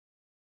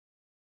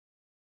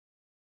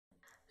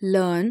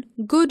learn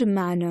good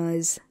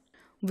manners.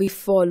 We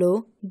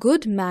follow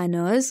good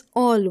manners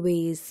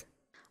always.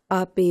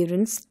 Our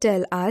parents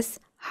tell us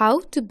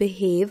how to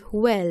behave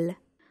well.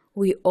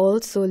 We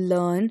also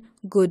learn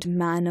good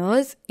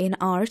manners in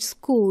our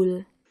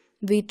school.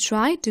 We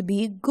try to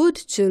be good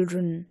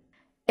children.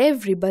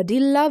 Everybody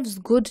loves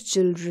good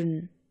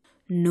children.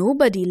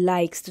 Nobody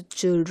likes the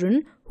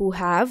children who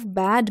have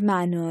bad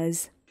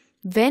manners.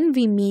 When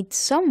we meet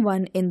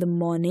someone in the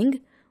morning,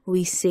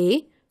 we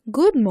say,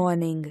 "Good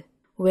morning."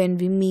 When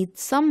we meet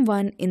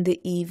someone in the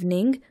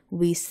evening,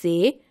 we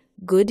say,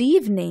 "Good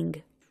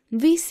evening."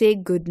 We say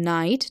good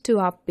night to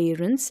our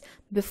parents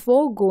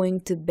before going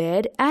to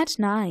bed at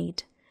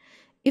night.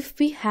 If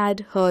we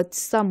had hurt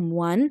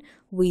someone,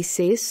 we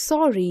say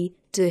sorry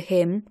to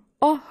him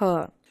or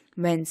her.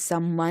 When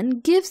someone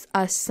gives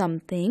us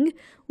something,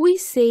 we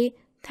say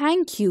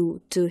thank you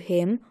to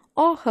him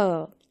or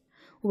her.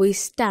 We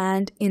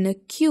stand in a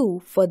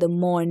queue for the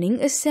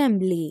morning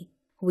assembly.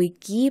 We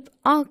keep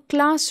our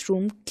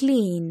classroom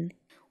clean.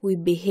 We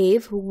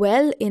behave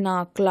well in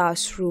our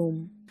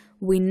classroom.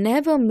 We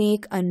never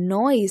make a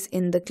noise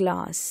in the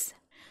class.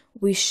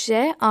 We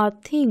share our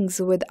things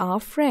with our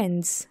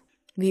friends.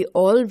 We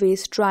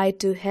always try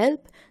to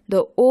help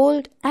the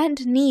old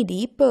and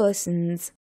needy persons.